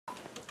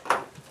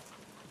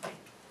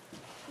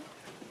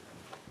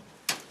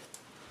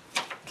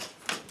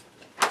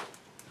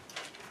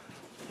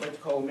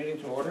like to call a meeting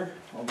to order.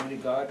 Almighty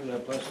God, who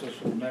have blessed us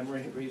with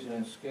memory, reason,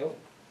 and skill,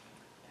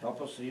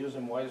 help us to use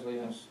them wisely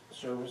in the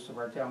service of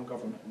our town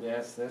government. We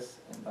ask this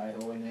in thy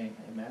holy name.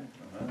 Amen.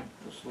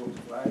 We'll salute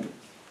the flag.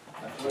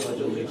 I pledge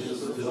allegiance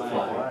to the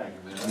flag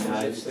of the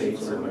United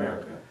States of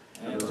America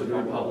and to the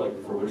republic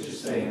for which it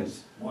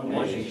stands, one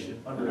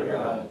nation, under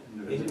God,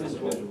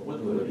 indivisible,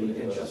 with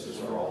liberty and justice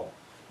for all.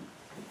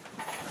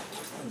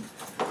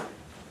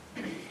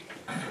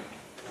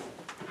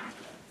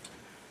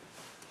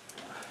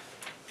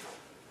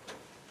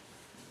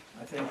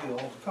 I thank you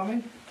all for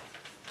coming.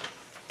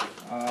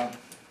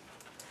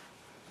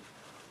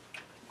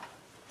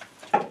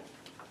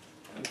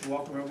 We can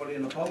welcome everybody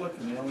in the public,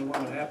 and the only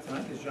one we have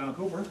tonight is John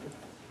Cooper.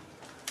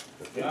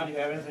 John, do you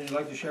have anything you'd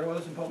like to share with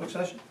us in public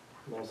session?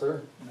 No,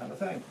 sir. Not a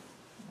thing.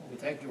 Well, we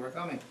thank you for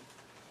coming.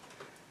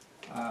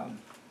 I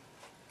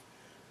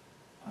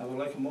would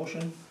like a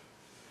motion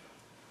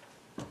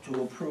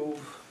to approve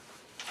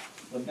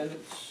the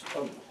minutes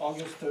of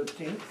August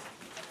 13th.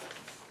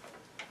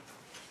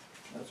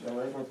 That's our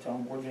regular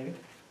town board meeting.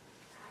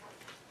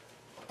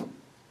 I'll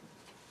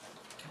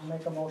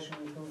make a motion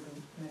to approve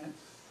the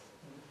minutes,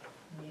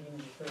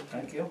 meeting the 13th.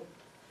 Thank you.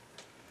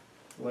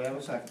 Do I have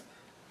a second?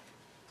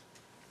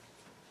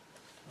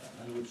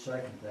 I would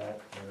second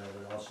that, but I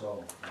would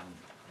also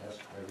ask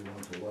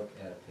everyone to look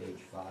at page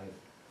 5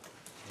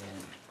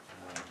 and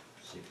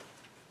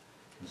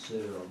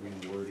consider a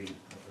rewording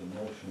of the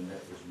motion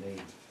that was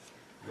made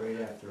right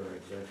after our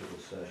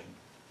executive session.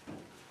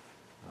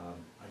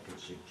 I could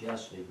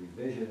suggest a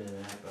revision in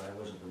that, but I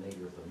wasn't the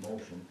maker of the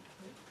motion.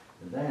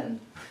 And then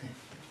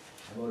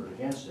I voted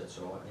against it,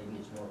 so maybe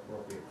it's more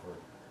appropriate for,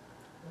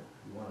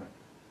 you want to,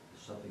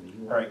 something that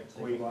you want to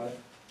think about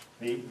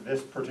it?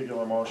 This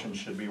particular motion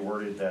should be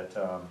worded that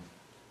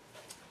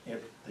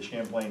if the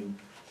Champlain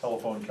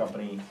Telephone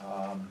Company,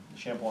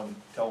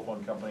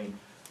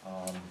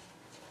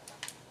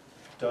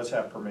 does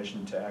have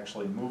permission to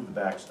actually move the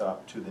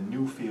backstop to the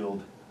new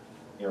field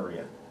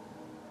area.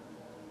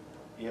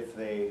 If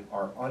they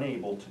are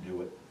unable to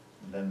do it,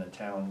 then the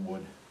town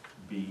would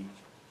be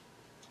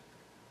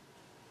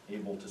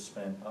able to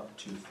spend up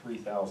to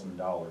 $3,000 to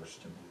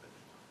move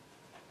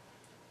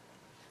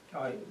it.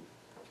 All right.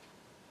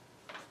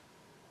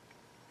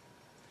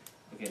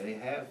 Okay, they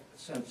have,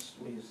 since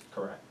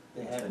Correct.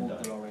 they It's have been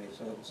moved done. it already,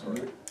 so it's a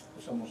Correct. mute,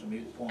 it's almost a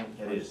mute point.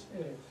 It is.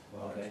 It is.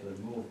 Well, Okay. it's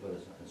been moved, but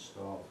it's not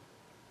installed.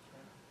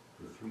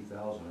 The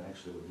 3,000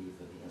 actually would be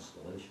for the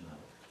installation of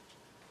it.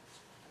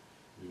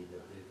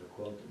 The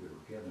quote that we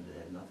were given, it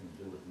had nothing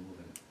to do with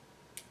moving it.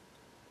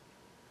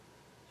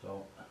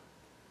 So,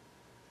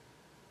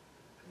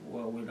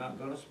 Well, we're not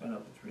gonna spend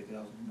up to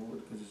 3,000 to move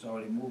it, because it's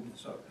already moved,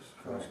 so it's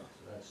across. correct,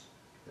 so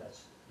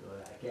that's,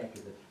 I can't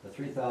get the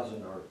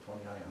 3,000 or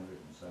 2,900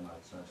 and some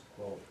odd cents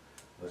quote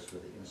was for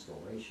the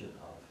installation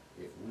of,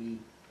 if we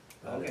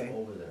got Okay. it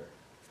over there.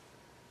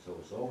 So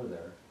it's over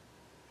there,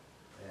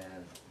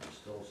 and there's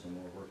still some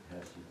more work that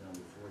has to be done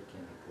before it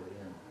can be put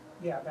in.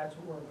 Yeah, that's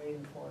what we're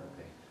waiting for.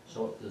 Okay,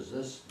 so does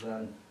this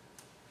then,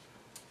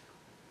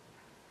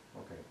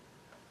 okay,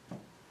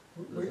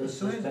 this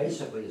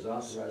basically is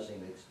authorizing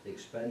the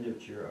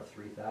expenditure of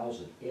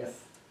 3,000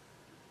 if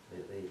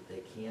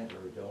they can't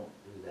or don't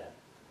do that.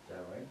 Is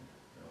that right?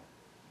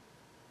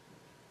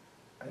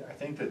 No. I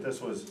think that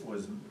this was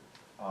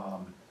a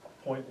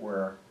point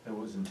where it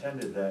was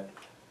intended that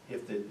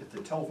if the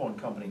telephone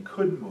company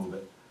couldn't move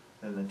it,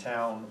 then the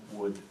town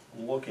would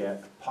look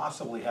at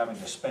possibly having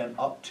to spend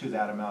up to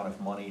that amount of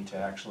money to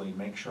actually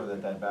make sure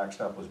that that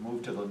backstop was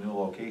moved to the new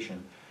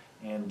location,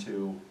 and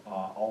to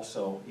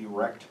also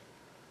erect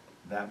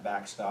that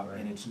backstop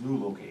in its new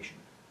location.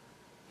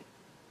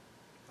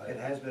 It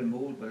has been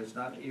moved, but it's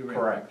not erect.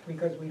 Correct.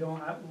 Because we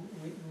don't,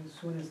 as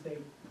soon as they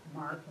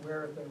mark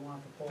where they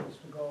want the poles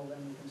to go, then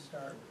we can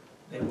start.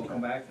 They will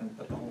come back and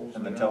put the holes.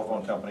 And the in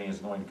telephone company is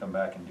going to come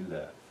back and do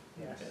that.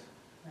 Yes.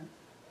 Okay.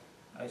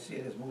 I see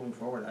it as moving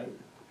forward.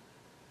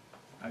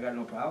 I got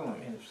no problem. I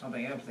mean, if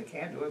something else they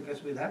can't do it, I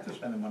guess we'd have to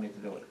spend the money to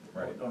do it.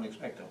 Right. Don't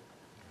expect to.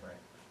 Right.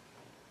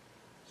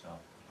 So,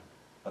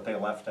 but they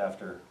left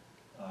after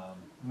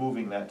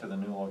moving that to the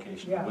new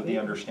location Yeah, with the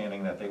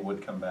understanding that they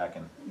would come back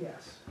and.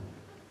 Yes,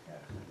 yes.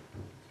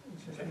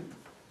 It's just, Okay.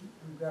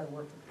 we've got to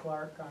work with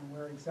Clark on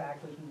where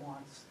exactly he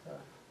wants the.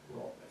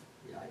 Well,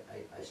 yeah,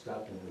 I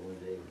stopped in there one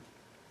day,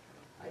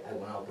 I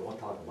went out there, we'll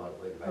talk about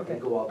it later, but I Okay.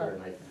 did go out there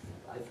and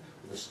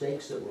the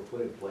stakes that were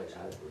put in place,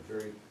 were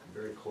very,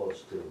 very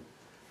close to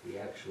the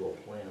actual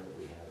plan that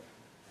we have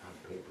on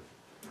paper.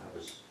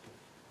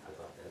 I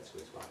thought that's a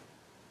good spot.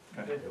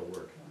 Okay. It'll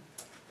work.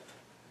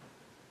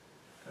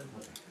 Good.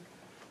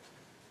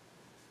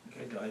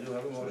 Okay, I do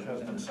have a So motion. it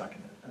has been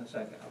seconded. And a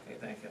second, okay,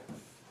 thank you.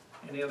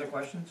 Any other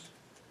questions?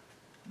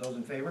 Those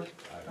in favor?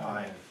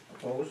 Aye.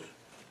 Opposed?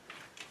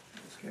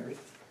 It's carried.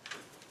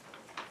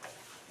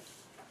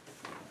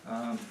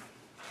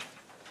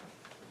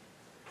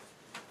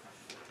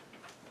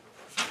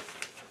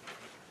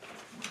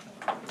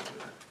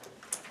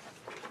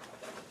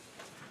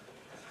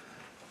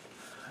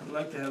 I'd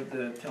like to have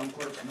the town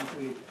clerk's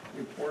monthly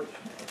report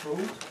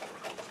approved.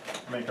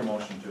 Make a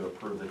motion to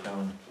approve the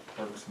town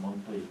clerk's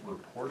monthly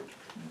report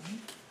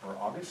for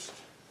August.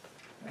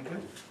 Thank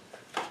you,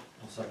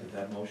 I'll second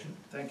that motion.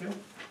 thank you.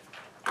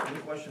 Any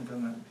questions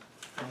on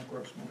the town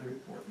clerk's monthly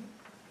report?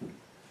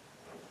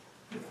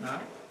 If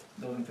not,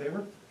 those in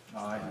favor?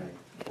 Aye.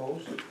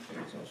 Opposed?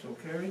 It's also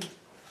carried.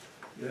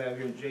 You have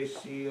your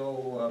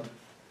JCO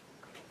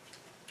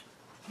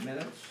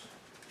minutes.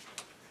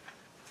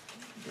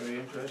 Very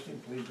interesting,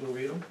 please go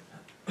read them.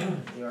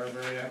 They are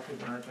very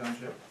active in our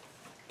township.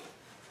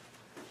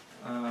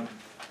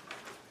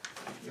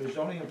 Your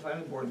zoning and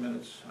planning board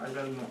minutes, I read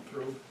them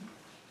through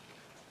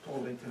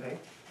totally today.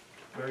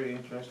 Very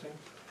interesting.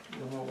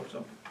 You'll know what's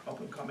up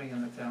and coming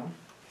in the town.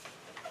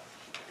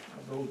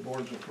 Those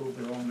boards approve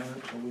their own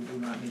minutes, so we do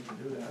not need to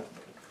do that.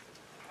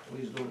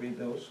 Please do read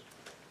those.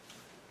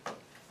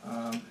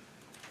 What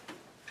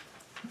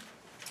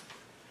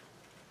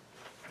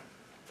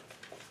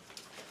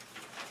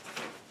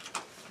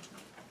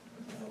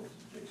the hell is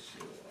the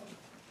JCO?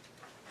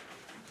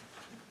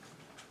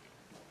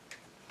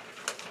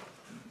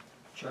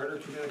 Charter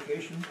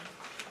Communication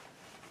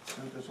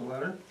sent us a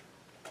letter.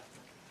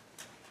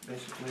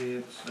 Basically,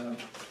 it's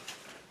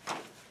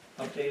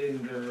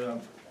updating their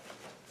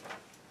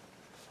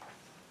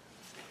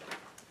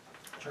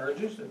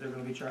charges that they're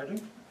gonna be charging.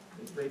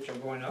 The rates are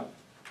going up.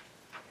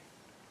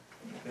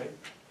 Okay,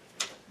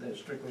 that's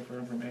strictly for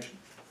information.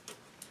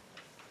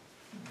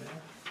 Okay.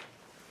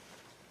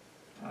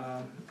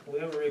 We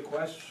have a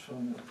request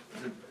from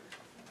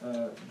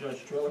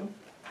Judge Triller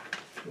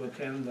to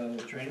attend the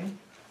training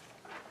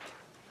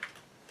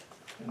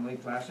in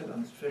Lake Placid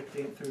on the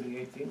 15th through the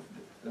 18th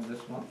of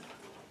this month.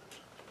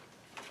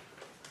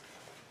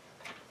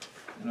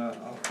 And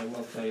I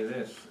will tell you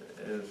this,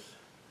 is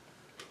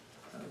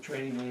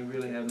training, we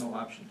really have no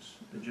options.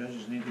 The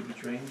judges need to be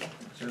trained,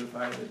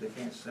 certified, that they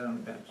can't sit on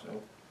the bench,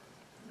 so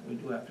we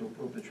do have to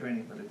approve the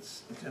training, but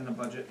it's in the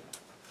budget.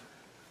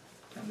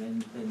 And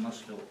then they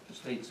must do it, the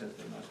state says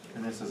they must do it.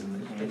 And this is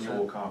an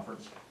annual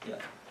conference. Yeah,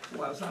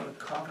 well, it's not a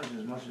conference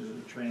as much as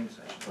a training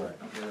session. Right.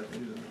 Okay, they're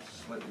using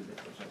slightly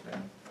different, okay?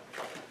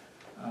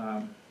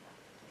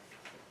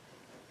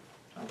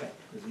 Okay,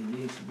 because he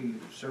needs to be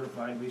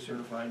certified,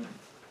 recertified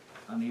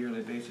on a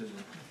yearly basis.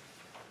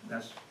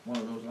 That's one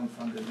of those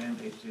unfunded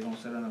mandates. You don't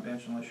sit on a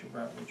bench unless you're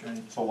properly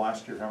trained. So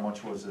last year, how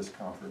much was this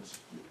conference?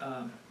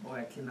 Boy,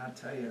 I cannot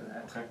tell you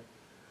that. Okay.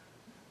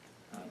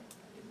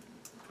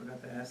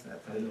 Forgot to ask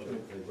that. I know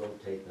that they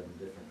rotate them in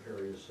different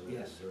areas, so it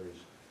Yes. varies.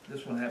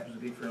 This one happens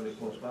to be fairly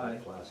close by,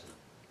 Placid.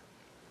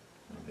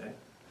 okay?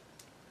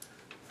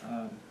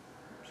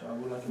 So I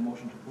would like a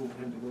motion to approve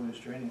him to go to his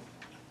training.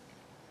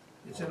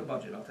 It's in the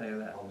budget, I'll tell you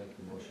that. I'll make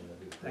the motion that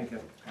we. Thank you.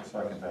 I'll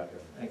second that.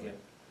 Thank you.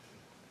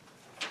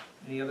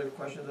 Any other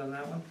questions on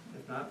that one?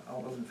 If not,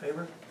 all those in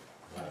favor?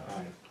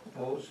 Aye.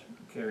 Opposed?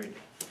 Carried.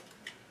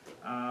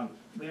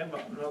 We have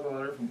another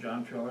letter from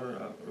John Triller,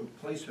 a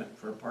replacement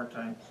for a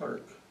part-time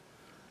clerk.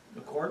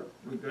 The court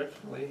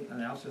regretfully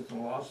announces the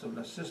loss of an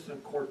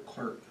assistant court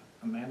clerk,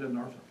 Amanda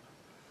Northup.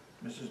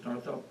 Mrs.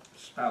 Northup's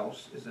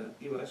spouse is a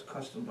U.S.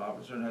 Customs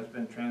officer and has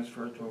been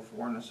transferred to a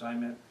foreign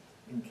assignment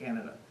in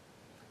Canada,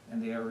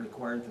 and they are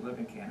required to live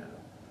in Canada.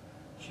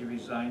 She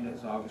resigned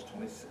as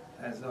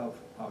of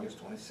August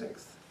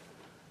 26th.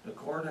 The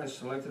court has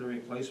selected a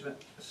replacement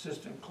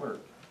assistant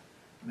clerk,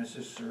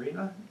 Mrs.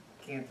 Serena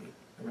Canty,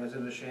 a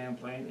resident of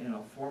Champlain and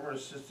a former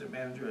assistant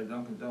manager at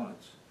Dunkin'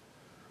 Donuts.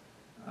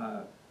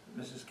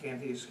 Mrs.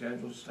 Canty is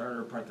scheduled to start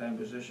her part-time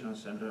position on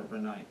September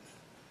 9th.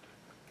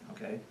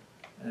 Okay,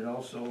 and it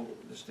also,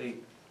 the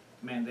state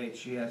mandates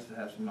she has to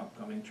have some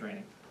upcoming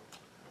training.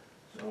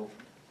 So,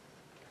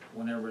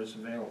 whenever it's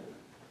available,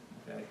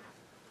 okay?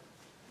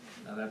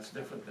 Now, that's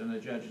different than the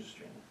judge's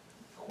training,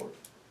 court,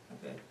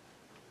 okay?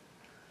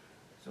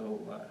 So,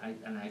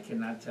 I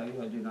cannot tell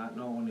you, I do not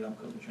know when the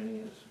upcoming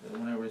training is, but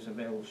whenever it's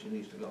available, she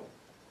needs to go.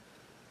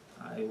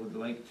 I would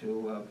like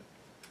to,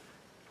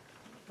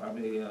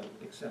 probably,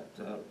 accept,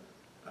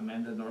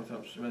 Amanda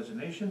Northup's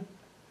resignation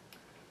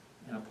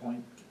and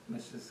appoint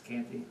Mrs.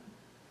 Canty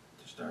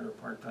to start her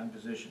part-time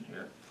position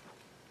here.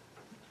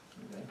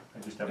 Okay? I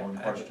just have one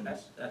question.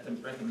 At the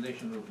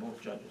recommendation of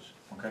both judges.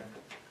 Okay,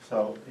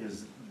 so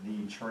is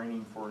the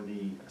training for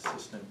the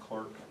assistant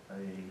clerk a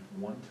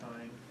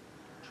one-time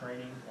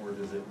training, or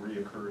does it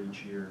reoccur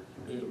each year?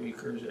 It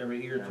recurs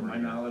every year to my Every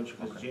year. knowledge,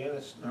 because Okay.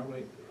 Janice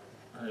normally,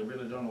 I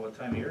really don't know what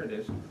time of year it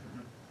is,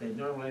 they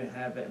normally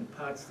have it in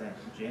Potsdam.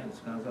 Janice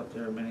goes up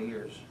there many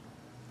years,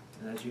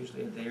 and that's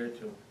usually a day or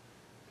two.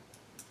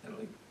 And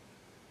like,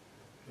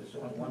 there's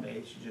only one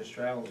day, she just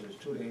travels, there's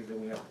 2 days,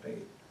 then we have to pay,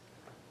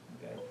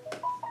 okay?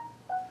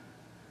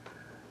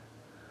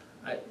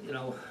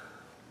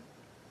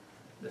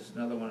 This is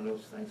another one of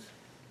those things.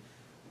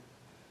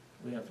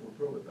 We have to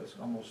approve it, but it's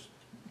almost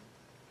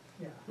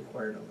Yeah.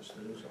 required of us to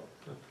do so.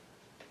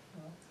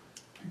 Well,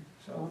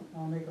 So,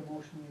 I'll make a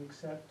motion, we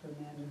accept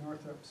Amanda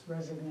Northrup's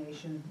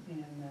resignation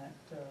and that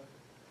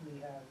we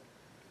have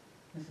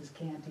Mrs.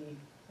 Canty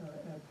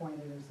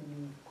appointed as the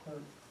new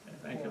clerk.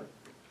 thank you.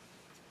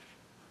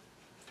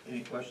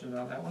 Any questions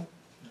on that one?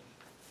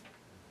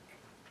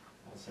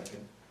 I'll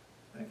second.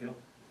 Thank you.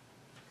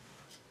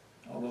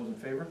 All those in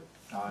favor?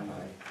 Aye.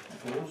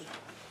 Opposed?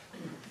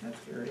 That's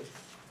carried.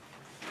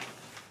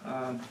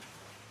 I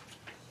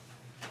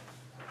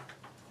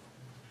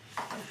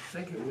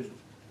think it was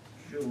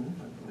June,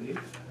 I believe.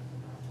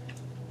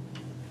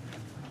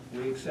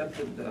 We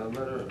accepted the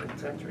letter of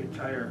intent to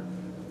retire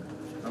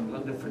from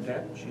Linda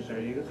Fredette. She's our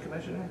youth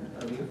commissioner,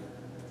 our youth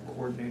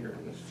coordinator,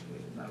 I guess,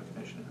 not a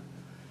commissioner.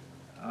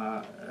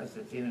 That's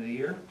at the end of the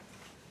year.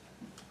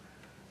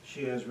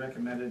 She has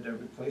recommended a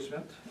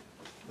replacement,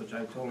 which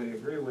I totally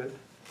agree with.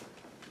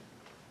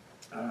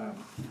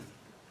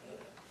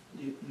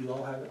 You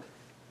all have it?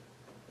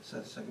 It's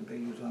that second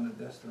page was on the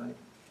desk tonight?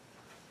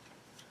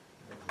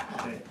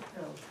 Okay.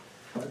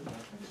 Pardon?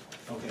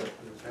 Okay.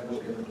 That was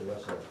given to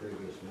us at a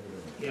previous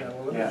meeting. Yeah,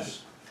 well, let me Yes.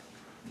 just,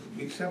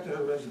 we accepted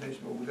her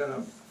resignation, but we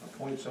gotta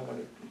appoint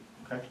somebody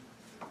Okay.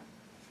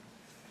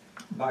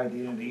 by the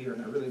end of the year,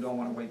 and I really don't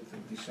wanna wait till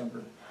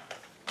December.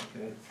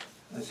 Okay?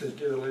 It says,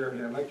 "Dear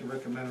Larry, I'd like to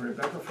recommend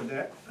Rebecca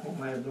Fredette,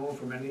 whom I have known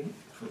for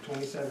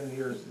 27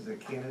 years as a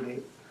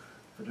candidate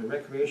for the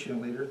recreation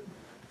leader.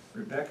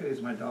 Rebecca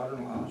is my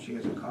daughter-in-law. She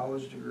has a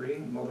college degree,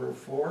 mother of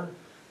 4,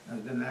 has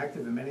been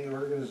active in many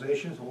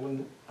organizations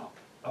holding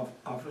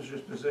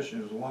officers'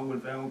 positions, along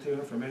with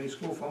volunteering for many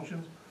school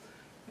functions,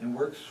 and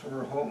works from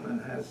her home and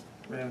has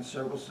ran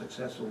several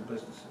successful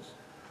businesses.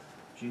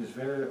 She is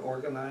very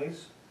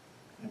organized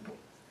and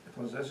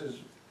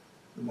possesses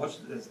much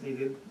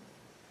needed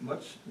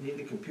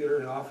computer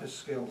and office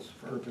skills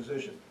for her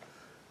position.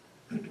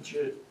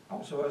 She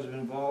also has been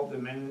involved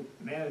in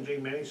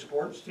managing many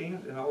sports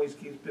teams and always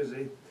keeps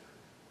busy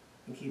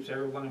and keeps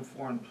everyone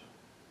informed,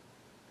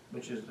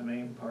 which is the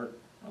main part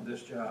of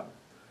this job.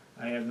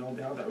 I have no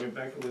doubt that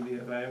Rebecca would be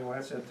a valuable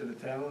asset to the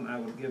town, and I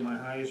would give my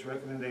highest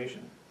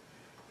recommendation.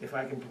 If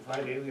I can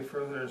provide any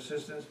further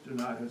assistance, do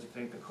not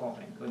hesitate to call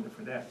me, Linda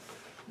Fredette."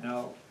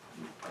 Now,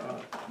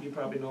 you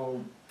probably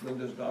know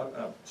Linda's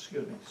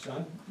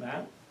son,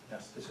 Matt.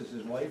 Yes. This is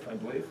his wife, I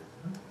believe.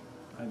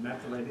 I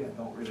met the lady, I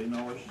don't really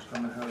know her, she's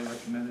come and highly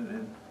recommended,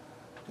 and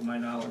to my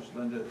knowledge,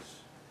 Linda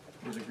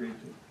has agreed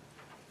to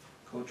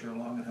coach her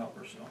along and help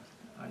her, so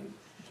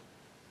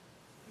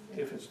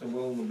if it's the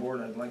will of the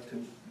board, I'd like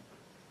to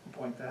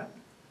appoint that.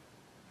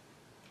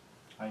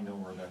 I know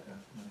Rebecca.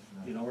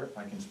 You know her?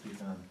 I can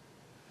speak on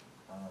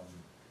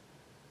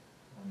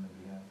the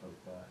behalf of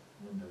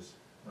Linda's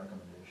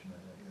recommendation. I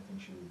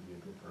think she would be a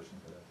good person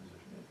for that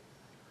position.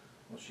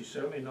 Well, she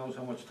certainly knows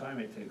how much time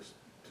it takes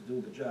to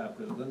do the job,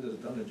 because Linda's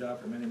done the job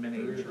for many, many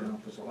years now,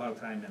 puts a lot of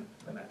time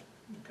in that,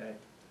 okay?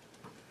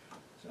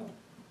 So,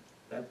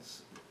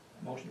 that's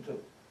a motion to,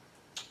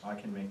 I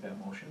can make that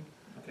motion.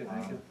 okay,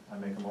 thank you. I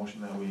make a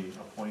motion that we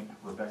appoint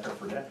Rebecca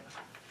Fredette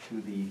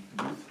to the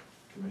youth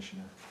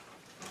commissioner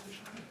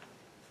position.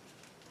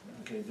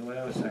 Okay, do I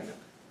have a second?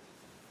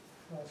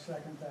 I'll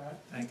second that.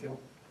 Thank you.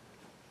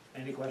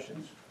 Any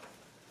questions?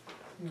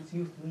 It's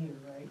youth leader,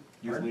 right?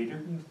 Youth Pardon? leader?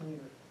 Youth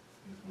leader.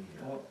 Youth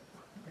leader. Well,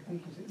 I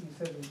think you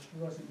said that she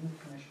wasn't youth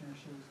commissioner,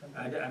 she was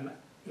like.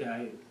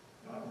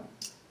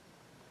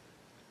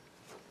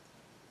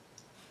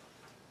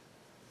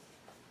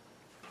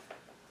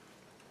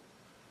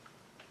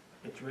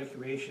 It's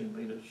recreation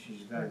leader,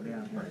 she's got it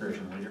down here.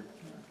 Recreation leader.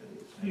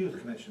 It's youth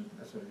commission,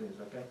 that's what it is,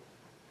 okay?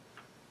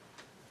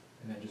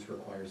 And that just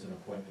requires an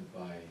appointment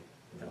by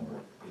the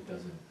board. It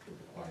doesn't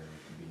require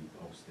it to be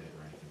posted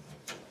or anything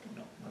like that.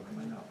 No, not to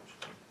my knowledge.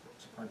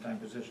 It's a part-time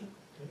position.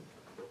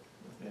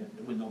 Okay,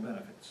 with no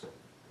benefits.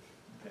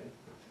 Okay?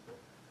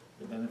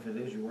 The benefit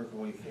is you work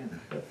all you can.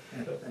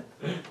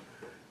 Okay,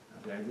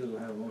 I do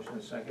have a motion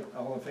and a second.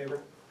 All in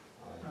favor?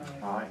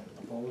 Aye.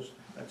 Opposed?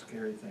 That's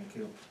carried, thank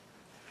you.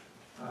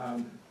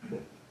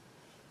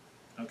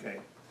 Okay.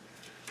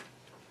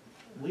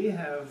 We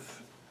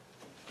have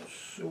a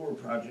sewer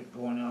project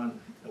going on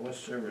the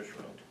West Service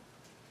Road.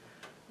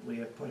 We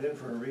have put in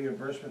for a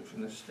reimbursement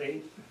from the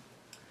state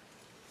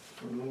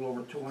for a little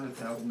over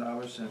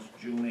 $200,000 since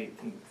June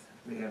 18th.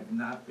 We have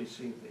not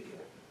received it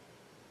yet.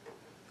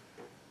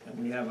 And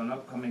we have an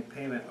upcoming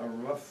payment of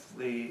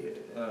roughly,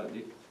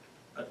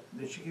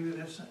 did she give you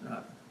this?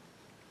 No.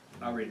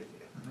 I'll read it to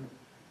you.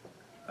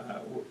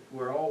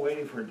 We're all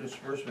waiting for a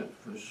disbursement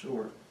for the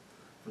sewer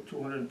for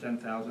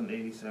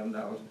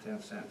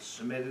 $210,087.10,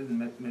 submitted in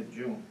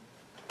mid-June.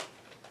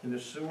 In the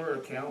sewer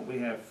account, we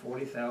have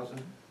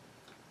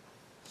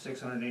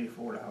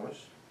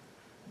 $40,684.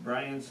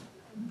 Brandon's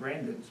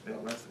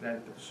bill, that's the guy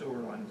that put the sewer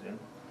lines in,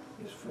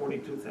 is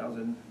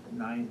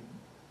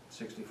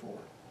 $42,964.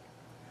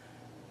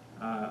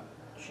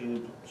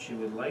 She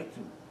would like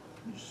to,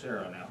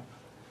 Sarah now,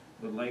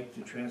 would like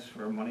to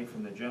transfer money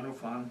from the general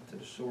fund to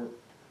the sewer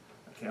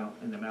account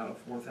in the amount of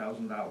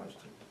 $4,000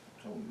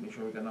 so make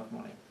sure we got enough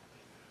money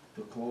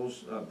to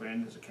close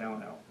Brandon's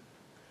account out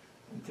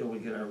until we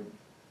get our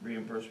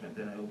reimbursement,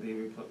 then it'll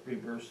be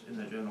reimbursed in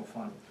the general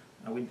fund.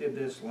 Now, we did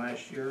this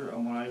last year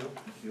on one item,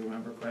 if you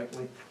remember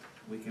correctly.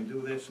 We can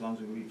do this as long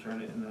as we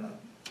return it in the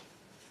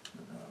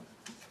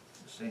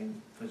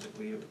same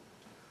physical year.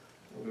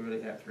 We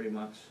really have 3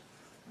 months.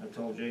 I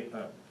told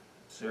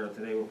Sarah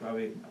today we'll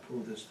probably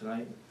approve this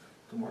tonight,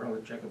 tomorrow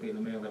the check will be in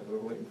the mail that we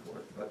were waiting for,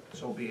 but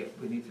so be it,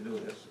 we need to do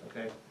this,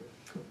 okay?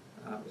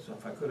 So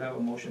if I could have a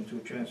motion to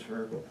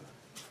transfer,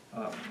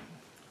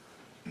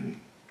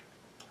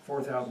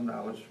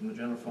 $4,000 from the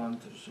general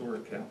fund to the sewer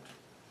account.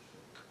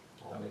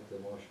 I'll make the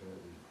motion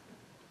that we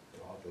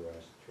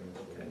authorize the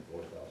transfer Okay. of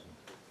 4,000.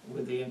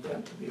 With the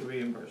intent to be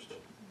reimbursed,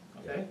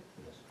 okay?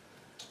 Yes.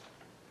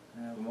 I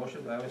have a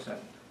motion, do I have a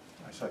second?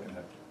 I second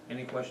that.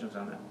 Any questions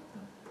on that?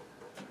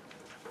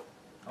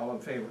 All in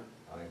favor?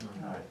 Aye.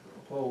 Aye.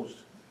 Opposed?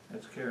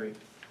 That's carried.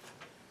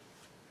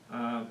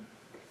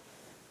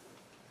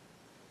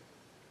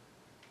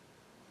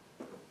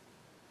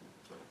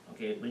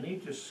 Okay, we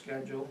need to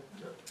schedule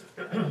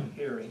a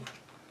hearing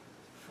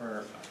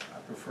for, I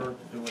prefer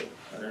to do it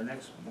at our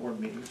next board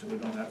meeting, so we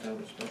don't have to have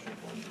a special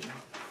board meeting.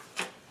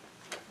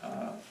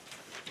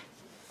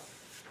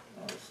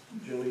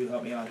 Julie, you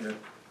help me out here.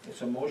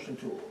 It's a motion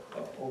to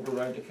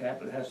override the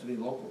cap, it has to be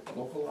local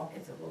law?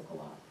 It's a local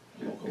law.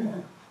 Local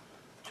law.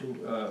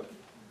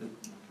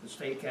 The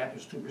state cap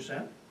is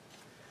 2%.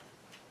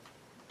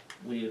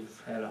 We've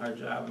had a hard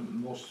job, and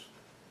most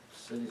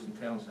cities and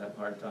towns have a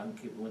hard time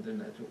keeping within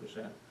that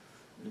 2%.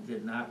 We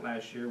did not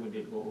last year, we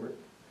did go over it.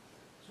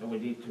 So we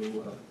need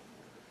to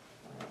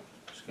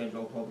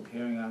schedule a public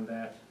hearing on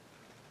that.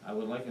 I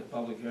would like a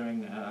public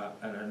hearing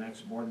at our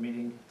next board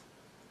meeting,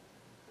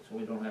 so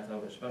we don't have to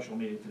have a special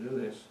meeting to do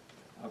this.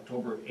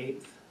 October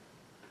 8th,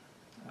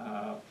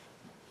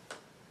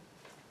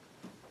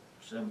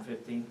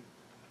 7:15.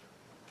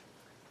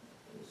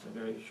 It's a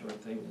very short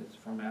thing, it's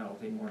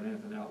formality more than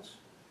anything else.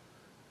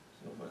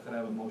 So if I could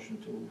have a motion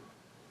to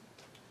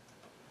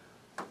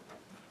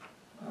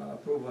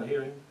approve a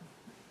hearing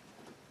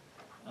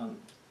on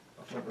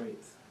October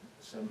 8th,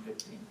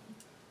 7:15,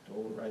 to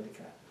override the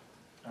cap.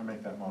 I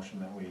make that motion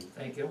that we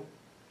Thank you,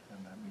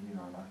 have that meeting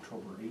on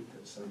October 8th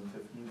at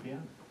 7:15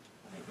 PM.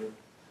 thank you.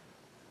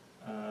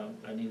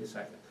 I need a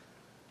second.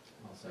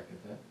 I'll second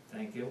that.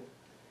 Thank you.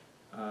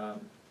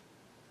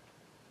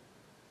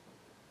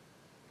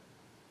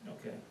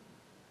 Okay,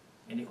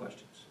 any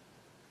questions?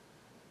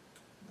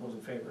 Those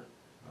in favor?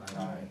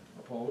 Aye.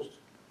 Opposed?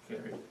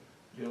 Carried.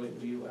 Julie,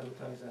 will you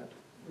advertise that?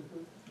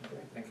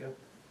 Okay, thank you.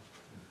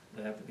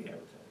 They have to be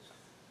advertised.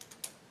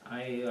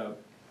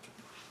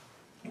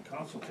 In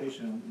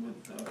consultation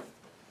with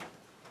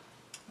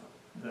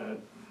the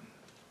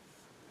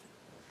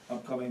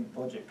upcoming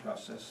budget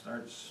process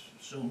starts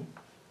soon.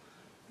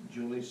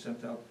 Julie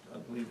sent out, I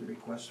believe, the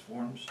request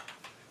forms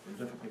for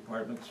different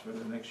departments for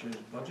the next year's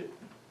budget.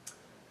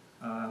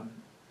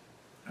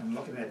 I'm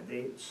looking at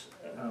dates.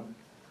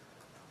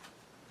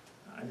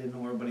 I didn't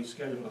know everybody's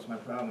schedule, that's my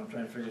problem, I'm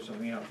trying to figure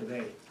something out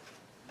today.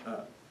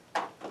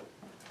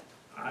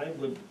 I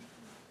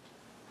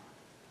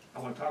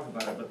wanna talk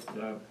about it,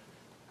 but,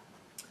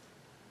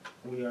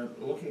 we are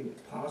looking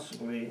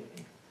possibly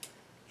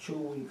 2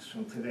 weeks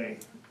from today.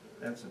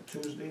 That's a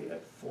Tuesday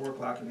at 4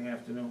 o'clock in the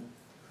afternoon.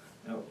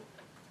 Now,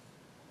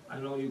 I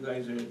know you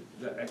guys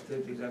got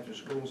activities after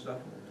school and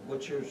stuff,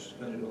 what's your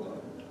schedule?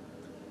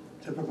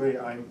 Typically,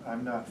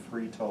 I'm not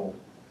free till,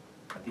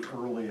 at the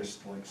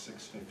earliest, like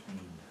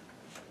 6:15,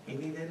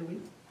 Any day of the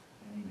week?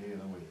 any day of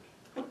the week.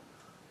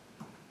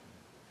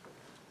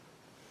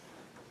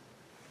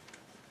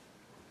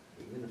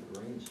 Even if it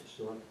rains, you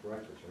still have to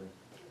practice, right?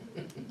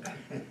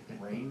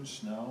 Rain,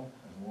 snow,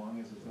 as long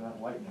as it's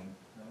not lightning,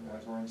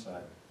 otherwise we're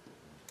inside.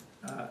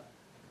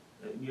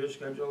 Your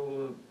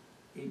schedule,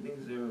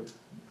 evenings or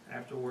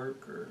after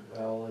work, or?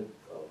 Well,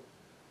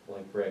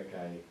 like Rick,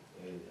 I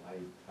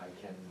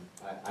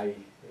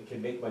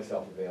can make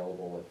myself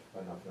available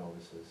if enough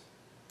notice is,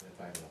 if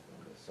I have enough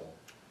notice, so.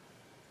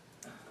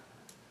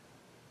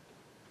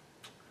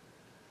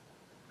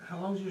 How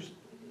long's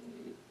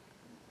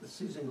the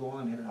season go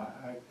on here?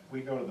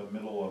 We go to the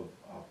middle of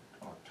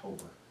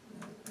October,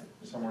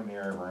 somewhere in the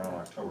area around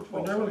October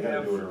 12th, so normally we gotta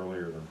have- do it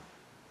earlier than.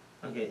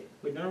 Okay,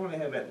 we normally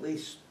have at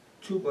least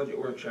 2 budget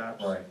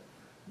workshops. Right.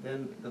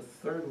 Then the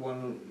third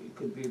one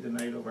could be the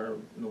night of our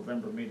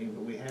November meeting,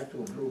 but we have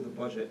to approve the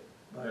budget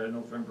by our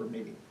November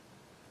meeting.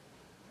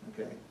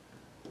 Okay?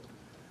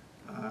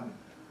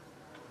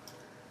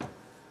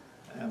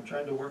 I'm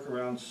trying to work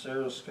around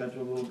Sarah's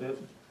schedule a little bit,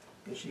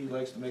 because she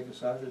likes to make the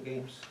soccer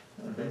games,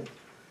 okay?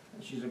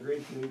 And she's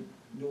agreed to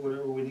do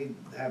whatever we need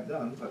to have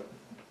done, but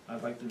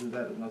I'd like to do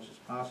that as much as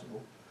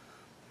possible.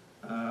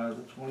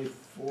 The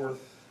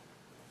 24th,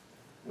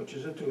 which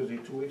is a Tuesday,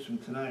 2 weeks from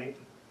tonight,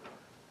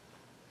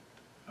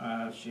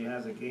 she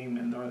has a game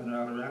in Northern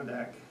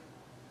Adirondack.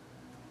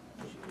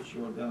 She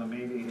wrote down a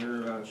maybe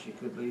here, she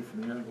could leave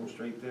from here and go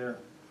straight there.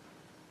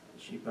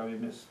 She probably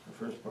missed the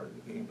first part of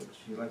the game, but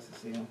she likes to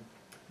see him.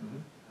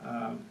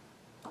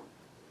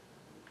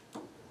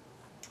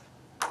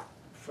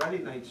 Friday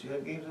nights, you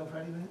have games on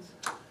Friday nights?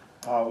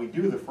 We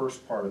do the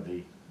first part of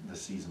the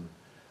season.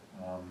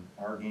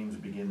 Our games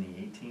begin the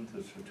 18th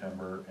of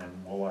September,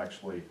 and we'll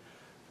actually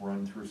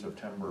run through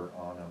September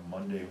on a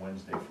Monday,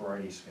 Wednesday,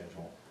 Friday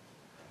schedule.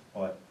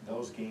 But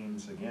those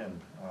games,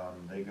 again,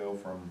 they go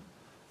from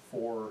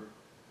 4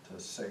 to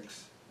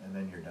 6, and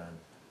then you're done.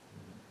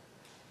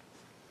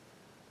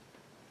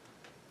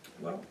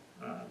 Well,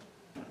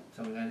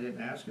 something I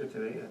didn't ask her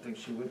today, I think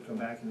she would come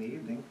back in the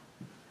evening.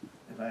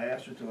 If I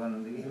asked her to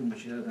in the evening, but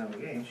she doesn't have a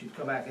game, she'd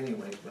come back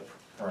anyways, but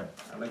Right.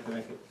 I'd like to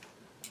make it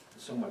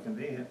somewhat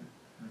convenient.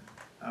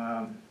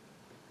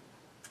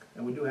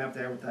 And we do have to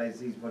advertise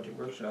these budget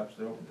workshops,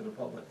 they're open to the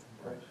public.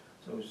 Right.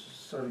 So we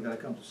sort of gotta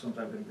come to some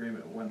type of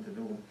agreement when to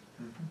do them.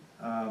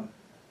 Mhm.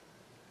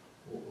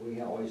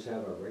 We always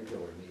have our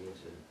regular meetings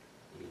in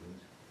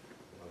evenings.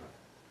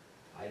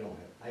 I don't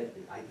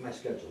have, my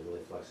schedule's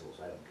really flexible,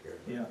 so I don't care.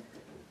 Yeah,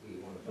 You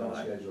wanna Well,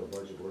 I- schedule a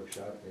budget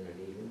workshop in an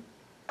evening?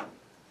 Is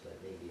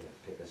that maybe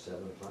pick a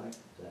 7 o'clock, is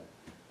that,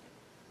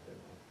 I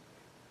don't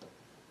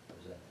know.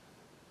 Is that?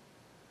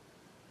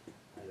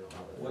 I don't know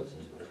how that What's-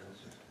 fits into it.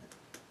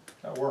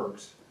 That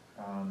works.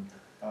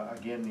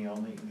 Again, the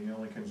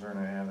only concern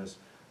I have is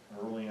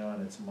early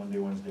on, it's Monday,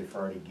 Wednesday,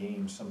 Friday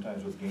games.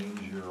 Sometimes with games,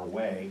 you're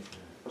away,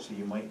 so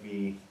you might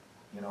be,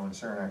 in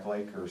Saranac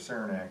Lake or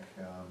Saranac.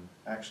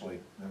 Actually,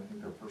 I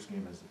think their first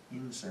game is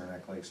in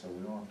Saranac Lake, so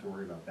we don't have to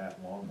worry about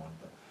that long one,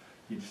 but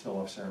you'd still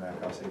have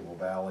Saranac, Osable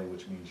Valley,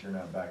 which means you're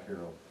not back here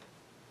till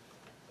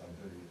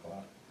 7:30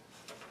 o'clock.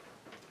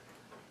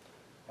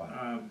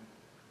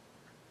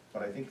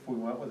 But I think if we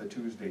went with a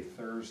Tuesday,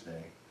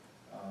 Thursday,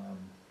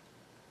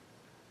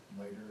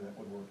 later, that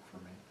would work for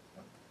me.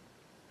 But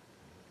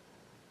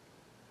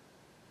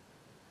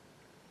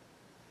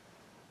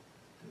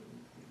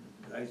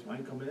you guys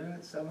mind coming in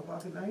at 7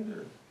 o'clock at night,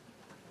 or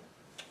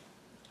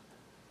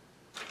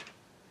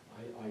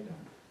I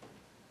don't,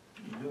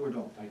 you do or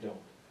don't? I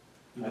don't.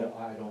 You I don't?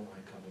 don't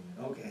mind coming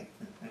in. Okay,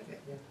 okay.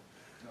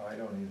 No, I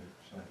don't either,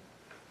 so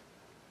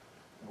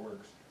it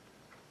works.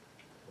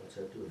 What's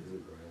that do with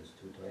you, Brian, it's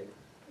too tight?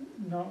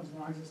 No, as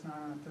long as it's not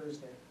on a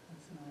Thursday,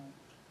 it's not.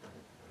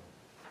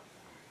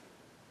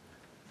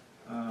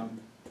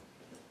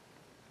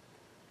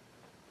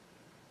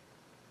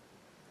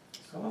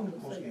 How long are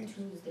Looks most like games?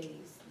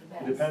 Tuesday's the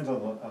best. It depends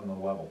on the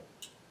level.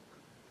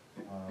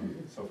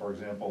 So for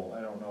example,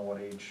 I don't know what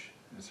age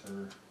is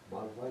her,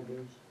 Modified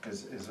games?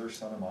 is her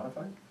son a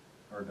modified,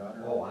 or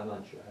daughter? Oh, I'm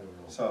not sure, I don't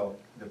know. So,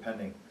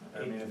 depending, I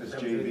mean, if it's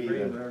Seventh, eighth JV,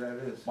 grade, then, whatever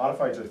that is.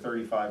 modifieds are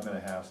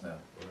 35-minute halves now,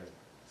 Right.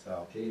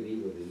 so,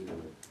 JV would be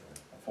even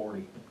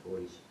 40,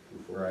 40s,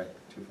 240s. right,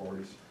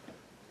 240s.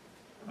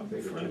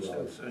 For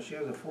instance, she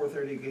has a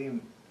 4:30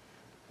 game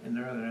in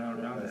there and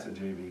around That's a that.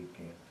 JV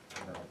game,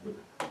 you know.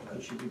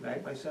 Could she be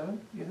back by 7,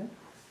 you think?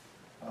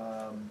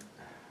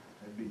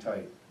 It'd be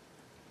tight.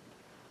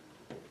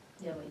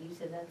 Yeah, but you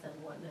said that's on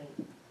what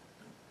night?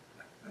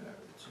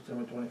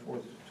 September 24th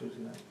is Tuesday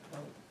night.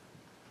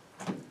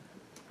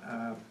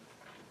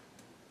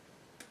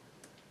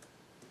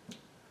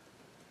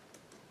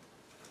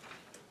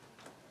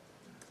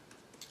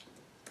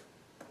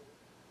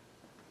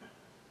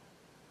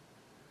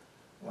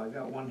 Well, I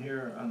got one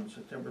here on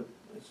September,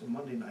 it's a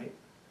Monday night.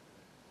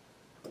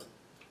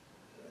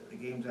 The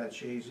game's at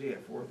Shazy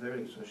at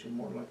 4:30, so she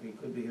more likely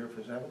could be here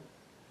for 7.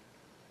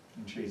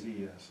 In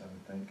Chazy, yes, I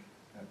would think,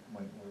 that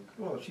might work.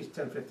 Well, she's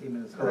 10, 15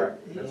 minutes late.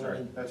 Correct, you that's know, right,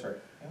 and, that's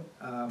right.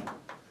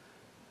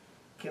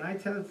 Can I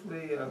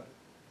tentatively, can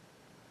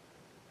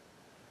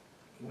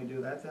we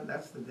do that then?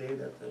 That's the day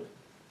that the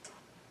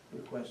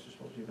requests are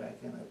supposed to be back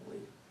in, I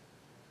believe.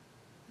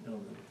 You know,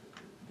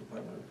 the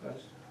department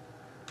request.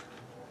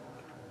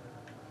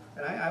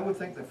 And I would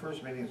think the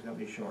first meeting is gonna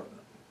be short.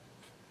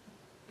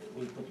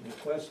 We put the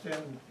request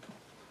in,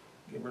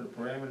 give her the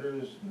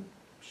parameters, and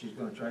she's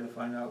gonna try to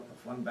find out the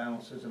fund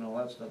balances and all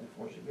that stuff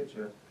before she gets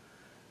here.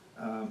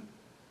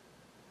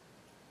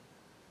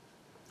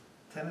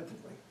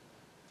 Tentatively,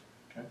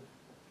 Okay,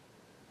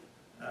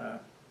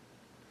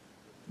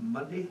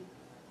 Monday,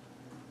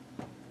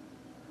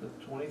 the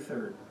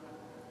 23rd,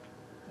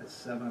 at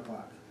 7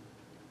 o'clock.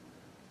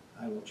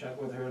 I will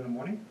check with her in the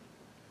morning,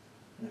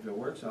 and if it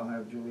works, I'll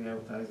have Julie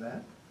advertise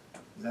that.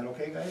 Is that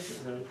okay, guys?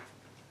 Is there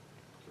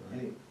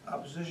any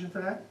opposition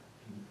to that?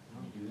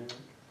 Can you do that?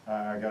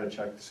 I gotta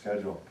check the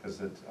schedule, because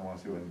it's, I wanna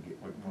see when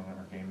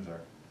our games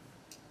are.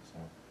 So,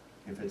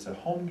 if it's a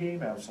home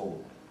game,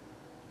 absolutely.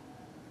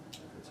 If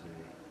it's on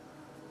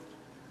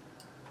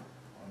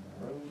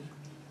the road.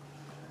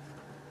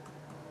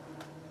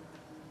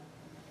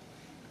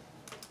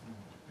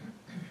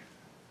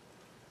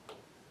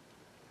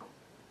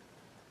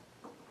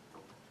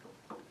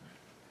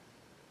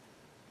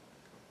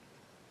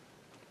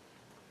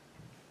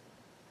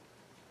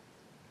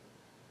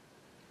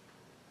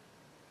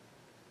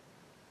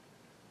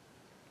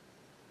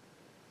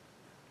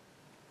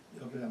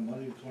 You okay on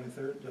Monday, the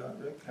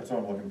 23rd, Rick? That's what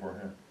I'm looking for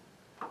here.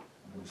 I'm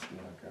gonna see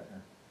what I've got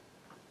here.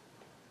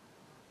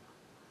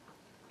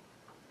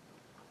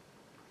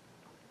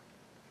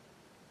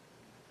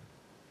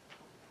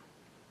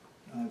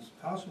 It's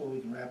possible we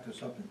can wrap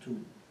this up in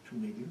two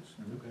meetings,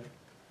 Okay.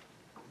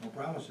 no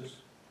promises.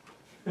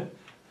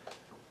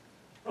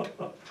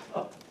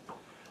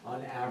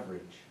 On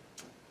average,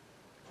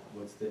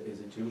 is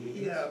it 2 meetings?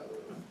 Yeah,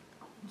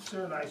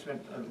 Sarah and I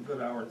spent a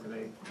good hour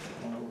today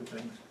going over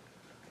things,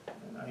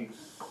 and I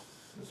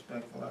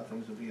suspect a lot of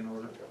things will be in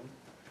order.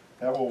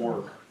 That will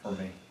work for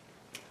me.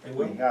 They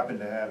We will? happen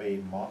to have a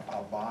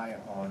buy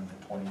on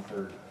the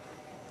 23rd.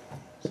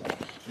 So,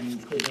 So you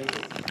could make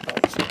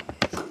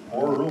it,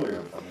 or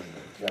earlier, I mean,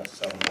 yes,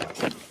 7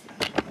 o'clock.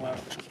 well,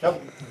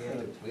 Yep.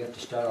 We have to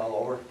start all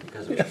over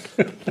because it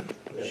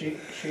was, she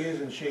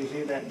is in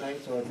Shazy that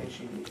night, so I think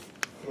she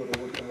go to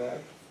work for that.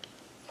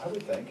 I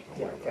would think.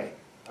 Yeah, okay.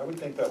 I would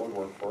think that would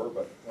work for her,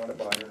 but run it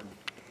by her.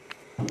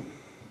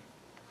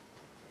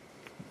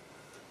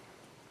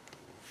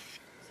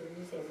 So did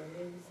you say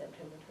Monday,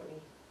 September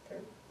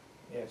 23rd?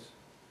 Yes.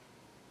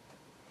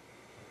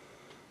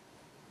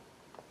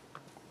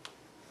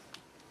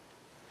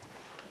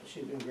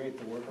 She's been great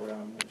to work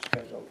around the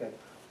schedule, okay.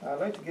 I'd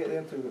like to get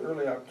into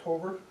early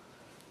October.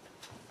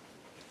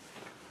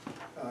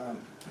 I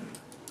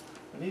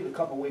need a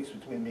couple weeks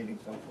between meetings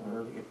though for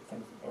her to get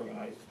things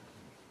organized.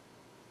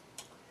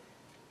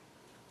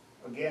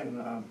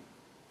 Again,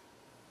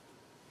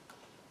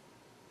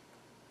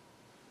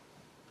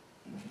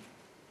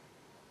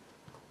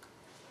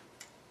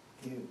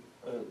 you,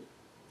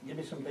 give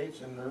me some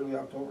dates in early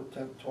October,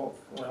 10th, 12th,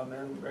 around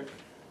there, Rick.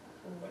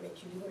 And why don't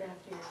you do it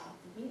after your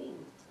meeting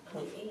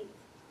on the 8th?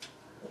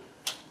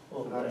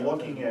 Well, I'm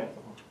looking at,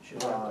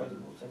 Should we advertise them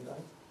both at the same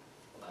time?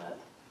 What?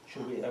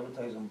 Should we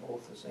advertise them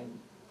both the same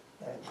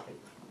day?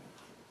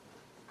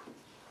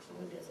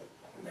 What does it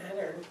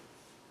matter?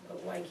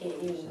 But why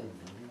can't you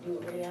do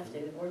it right after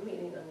the board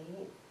meeting on the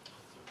 8th?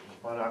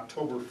 on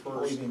October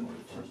Or 1st, even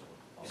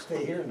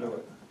stay here and do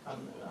it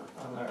on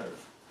our,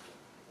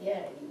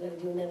 Yeah, you gotta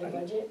do another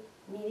budget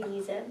meeting,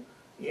 you said,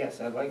 yes,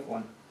 I'd like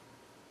one.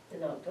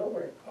 in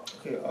October,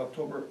 Okay,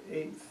 October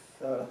 8th,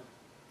 because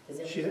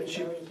everybody's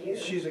already here.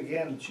 she's at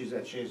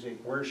Shazy,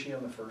 where is she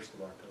on the 1st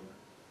of October?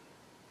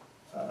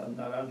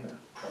 not on here.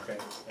 Okay,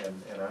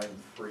 and I'm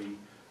free,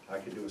 I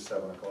could do a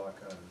 7 o'clock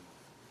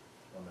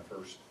on the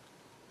 1st,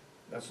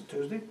 That's a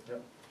Tuesday?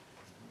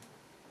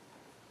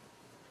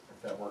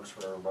 if that works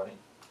for everybody.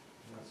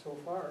 Not so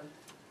far,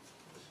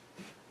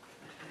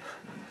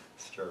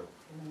 It's true,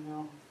 you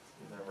know,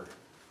 you never, we're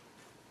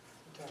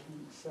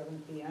talking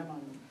 7 PM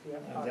on the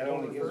And that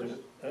only October gives her,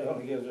 1st. that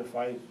only gives her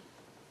 5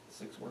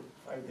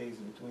 days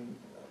in between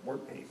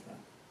work days now.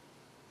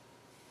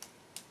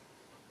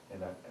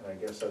 and I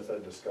guess that's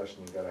that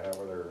discussion you gotta have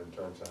with her in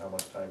terms of how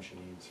much time she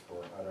needs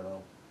for, I don't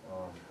know.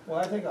 Well,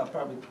 I think I'll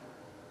probably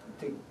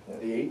take,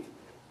 The 8th?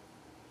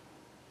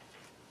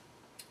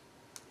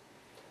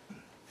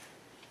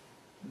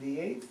 the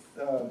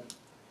 8th,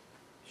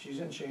 she's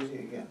in Shazy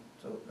again,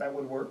 so that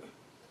would work.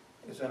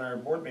 It's on our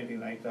board meeting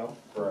night though.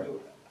 Correct.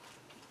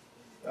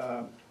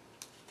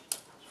 It's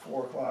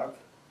 4 o'clock.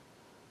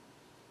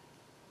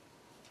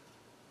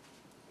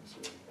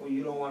 Well,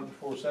 you don't want it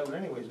before 7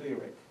 anyways, do you,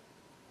 Rick?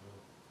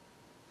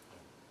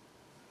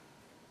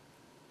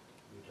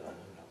 we don't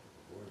end up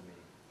with the board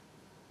meeting.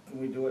 Can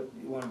we do it,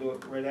 you wanna do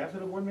it right after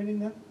the board meeting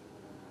then?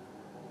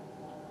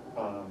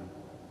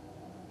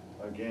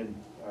 Again,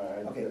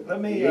 Okay,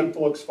 let me, the 8th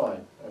looks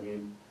fine, I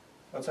mean,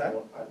 What's that?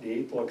 the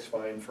 8th looks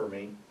fine for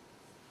me.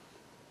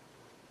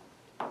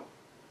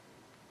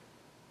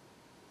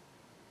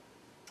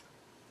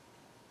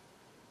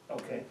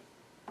 Okay.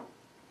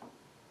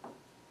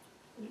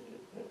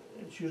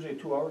 It's usually a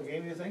 2-hour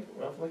game, you think,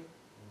 roughly?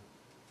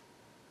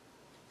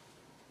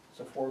 It's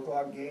a 4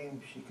 o'clock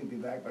game, she could be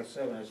back by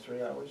 7, it's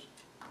 3 hours.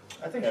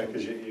 I think Yeah, so.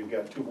 because you've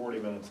got 2 40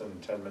 minutes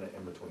and a 10-minute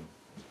in between.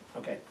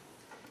 Okay.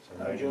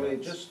 So 90 Julie,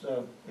 minutes. just,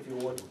 if you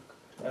would,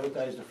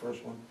 advertise the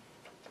first one,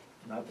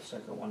 not the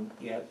second one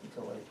yet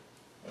until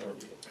or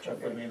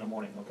check with me in the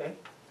morning, okay?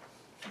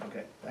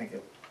 Okay, thank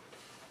you.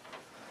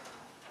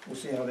 We'll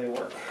see how they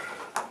work.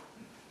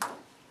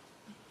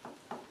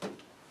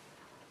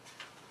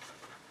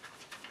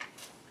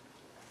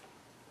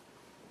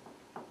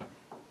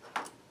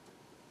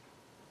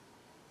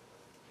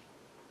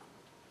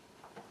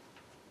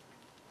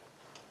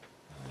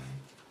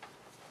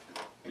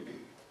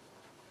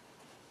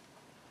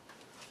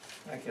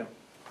 Thank you.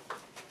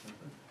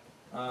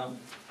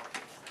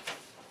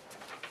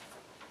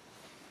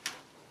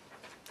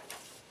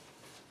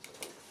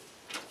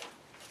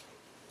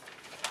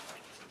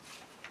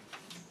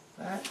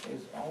 That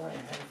is all I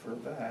have for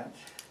that.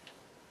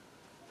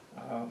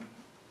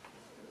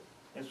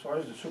 As far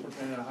as the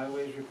superintendent of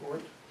highways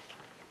report,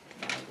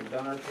 we've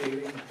done our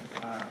paving,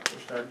 we're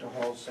starting to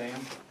haul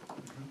sand.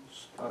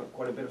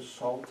 Quite a bit of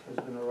salt has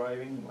been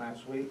arriving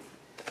last week.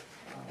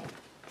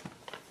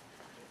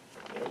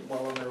 They're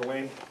well on their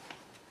way.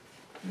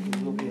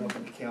 We'll be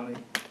helping the county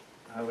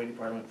highway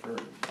department for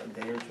a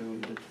day or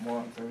two, either tomorrow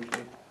and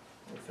Thursday,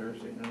 or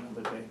Thursday and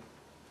another day.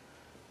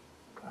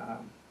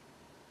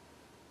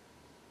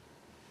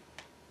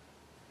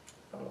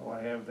 All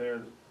I have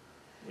there,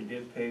 we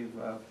did pave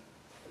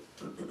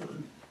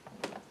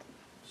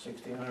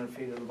 1,600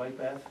 feet of the bike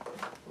path,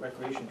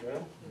 recreation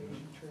trail,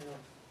 Trail.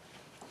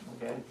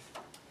 okay?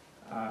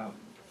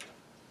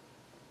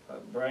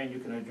 Brian, you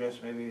can address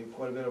maybe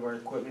quite a bit of our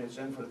equipment that's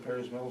in for the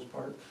Perry's Mills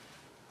Park,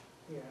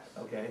 Yes.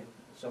 okay?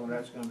 Some of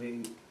that's gonna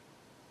be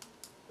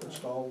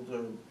installed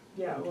or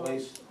Yeah, well,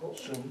 replaced ho-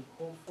 soon,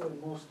 hopefully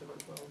most of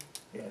it will.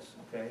 yes,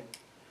 okay?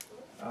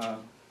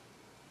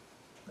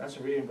 That's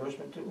a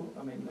reimbursement too,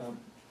 I mean,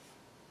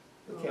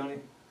 the county,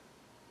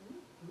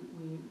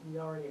 We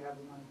already have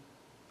the money,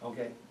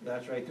 okay,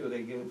 that's right too,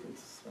 they give,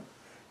 it's,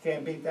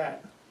 can't beat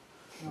that,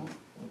 no?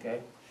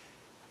 okay?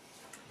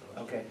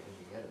 Okay.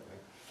 You get it,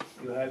 right?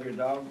 You have your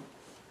dog,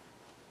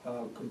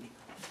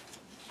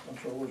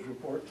 controller's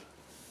report.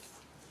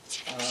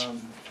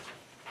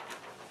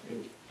 Your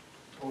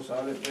post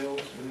audit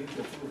bills, we need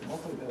to approve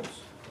monthly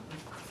bills.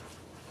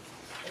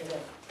 I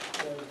got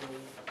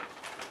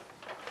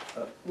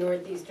Uh.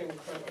 Northeastern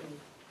Clinton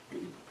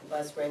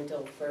bus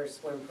rental for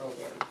swim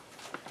program,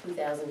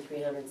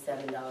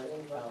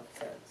 $2,307.12.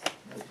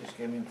 That just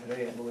came in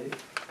today, I believe.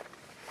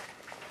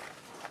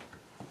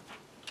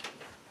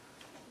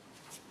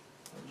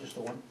 Just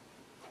the one.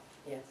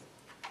 Yes.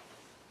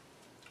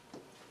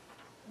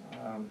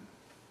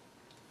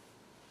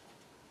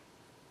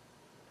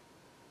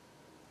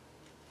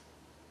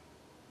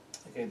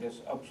 Okay, this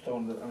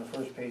Upstone, on the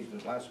first page,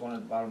 the last one at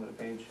the bottom of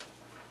the page,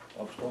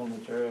 Upstone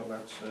material,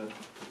 that's the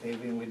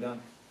paving we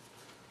done.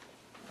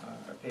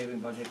 Our paving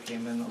budget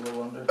came in a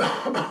little under.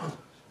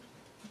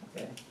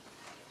 Okay.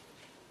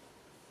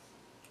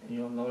 And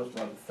you'll notice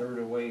about a third of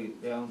the way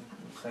down,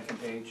 the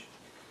second page,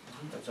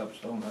 that's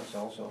Upstone, that's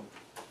also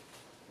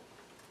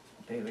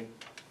paving.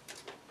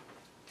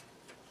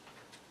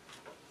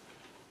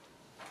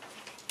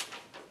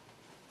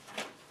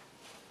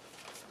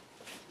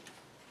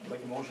 I'd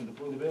like a motion to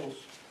approve the bills.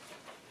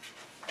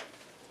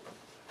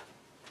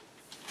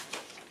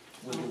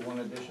 With the one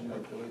addition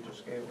that Julie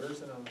just gave. Where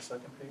is it on the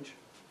second page?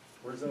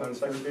 Where's it on the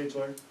second page,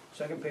 Larry?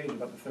 Second page,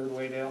 about the third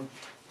way down.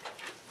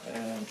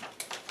 And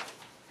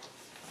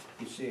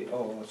you see,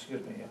 oh,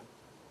 excuse me, yeah.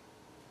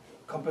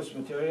 Compass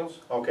Materials,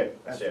 Okay,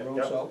 that's yeah, the road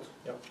yep, salt.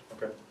 yep,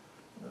 okay,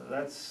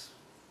 That's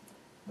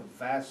the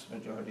vast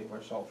majority of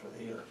our salt for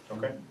the year.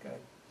 okay. Okay.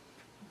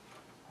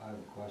 I have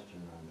a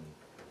question on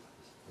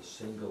the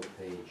single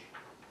page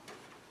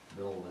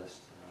bill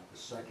list, the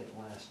second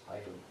last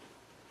item.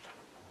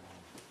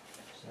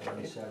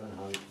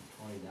 $7,720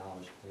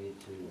 paid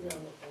to He's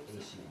on the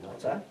AC post.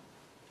 What's that?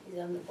 He's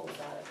on the post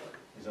audit.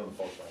 He's on the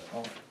post side.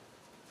 Oh,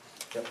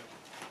 Yep.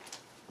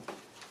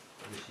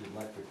 AC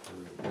Electric for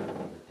repair of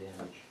the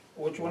damage.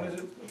 which one is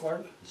it,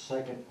 Clark? The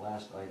second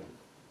last item.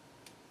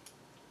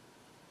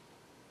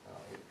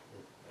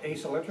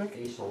 Ace Electric?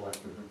 Ace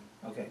Electric.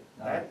 Okay,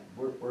 Now, that,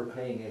 we're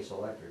paying Ace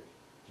Electric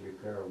to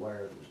repair a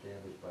wire that was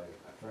damaged by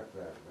a truck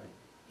driver, right?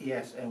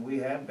 yes, and we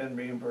have been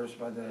reimbursed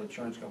by the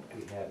insurance company.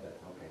 We have that,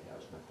 okay, that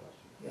was my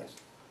question. Yes,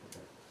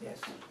 Okay.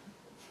 yes.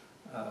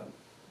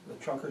 The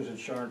trucker's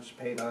insurance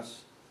paid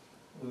us.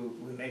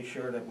 We made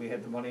sure that we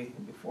had the money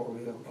before we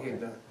gave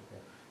the, Okay.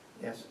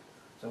 yes.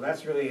 So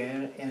that's really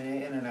in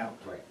and out.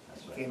 Right,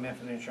 that's right. Came in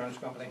from the insurance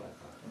company. That's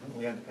what I thought.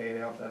 We had to pay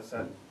it out, that's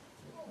that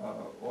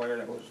wire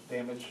that was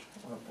damaged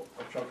when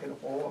a truck hit a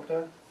pole up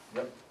there.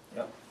 Yep.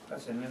 Yep,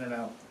 that's in and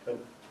out. Good.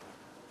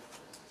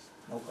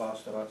 No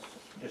cost to us,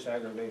 just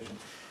aggravation.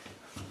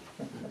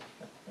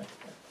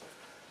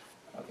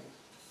 Okay.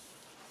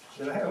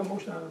 Should I have a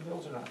motion on the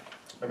bills or not?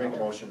 I make a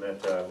motion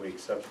that we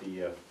accept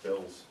the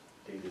bills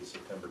dated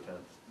September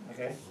 10th.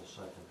 Okay, We'll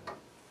second that.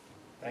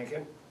 thank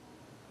you.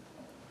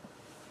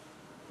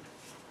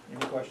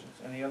 Any questions,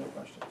 any other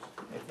questions?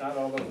 If not,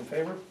 all those in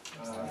favor?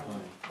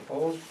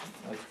 Opposed?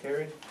 That's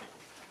carried.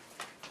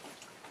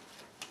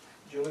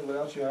 Julie, what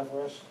else you have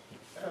for us?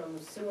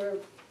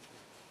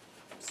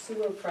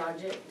 Sewer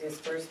project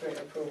disbursement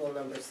approval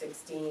number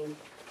 16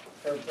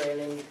 for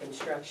Brennan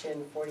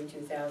Construction,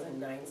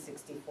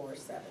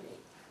 $42,964.70.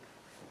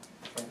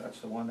 Okay, that's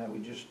the one that we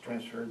just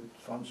transferred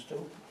funds to,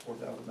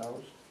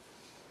 $4,000.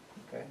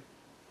 Okay.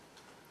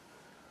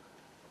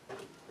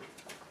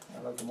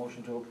 I'd like a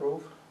motion to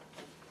approve.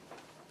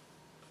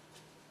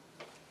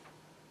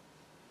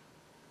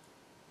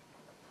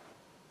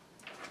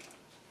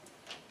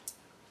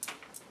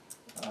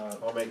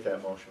 I'll make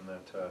that motion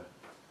that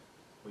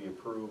we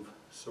approve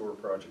sewer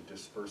project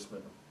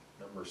disbursement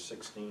number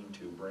 16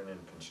 to Brennan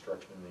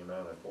Construction in the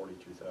amount of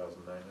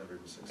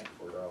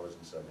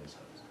 $42,964.70.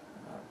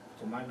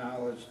 To my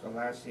knowledge, the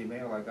last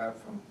email I got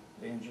from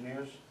the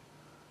engineers,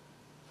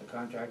 the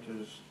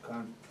contractor's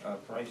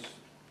price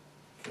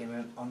came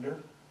in under,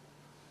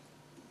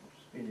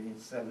 between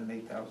 $7,000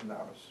 and $8,000.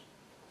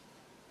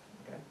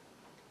 Okay?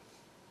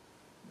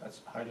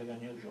 That's highly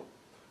unusual.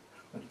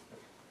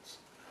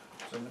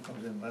 Someone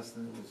comes in less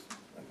than it was,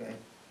 okay?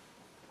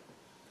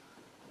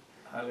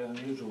 Highly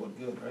unusual, but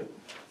good, right?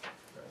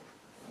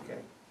 Okay,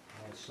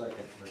 I'll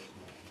second Rick's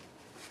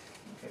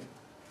okay.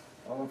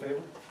 All in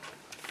favor?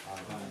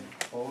 motion.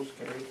 Opposed,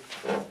 carried.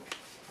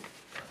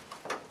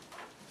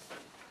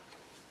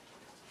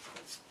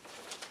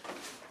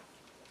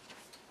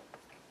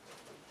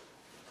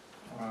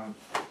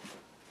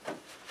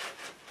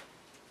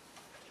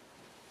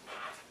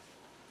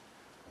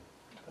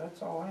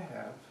 That's all I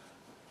have.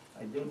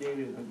 I do need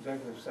an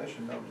executive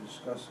session though to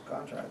discuss the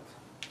contract.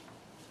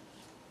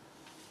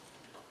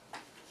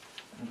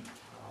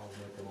 I'll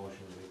make a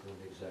motion to go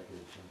into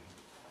executive session.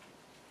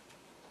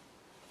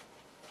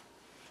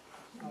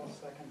 I'll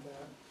second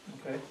that.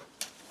 Okay.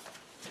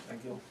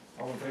 Thank you.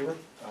 All in favor?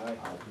 Aye.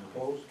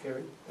 Opposed,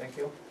 carried, thank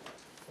you.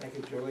 Thank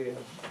you, Julie, and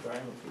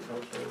Brian, will keep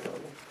notes for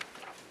everybody.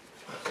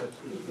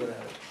 He's good at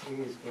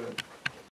it, he's good.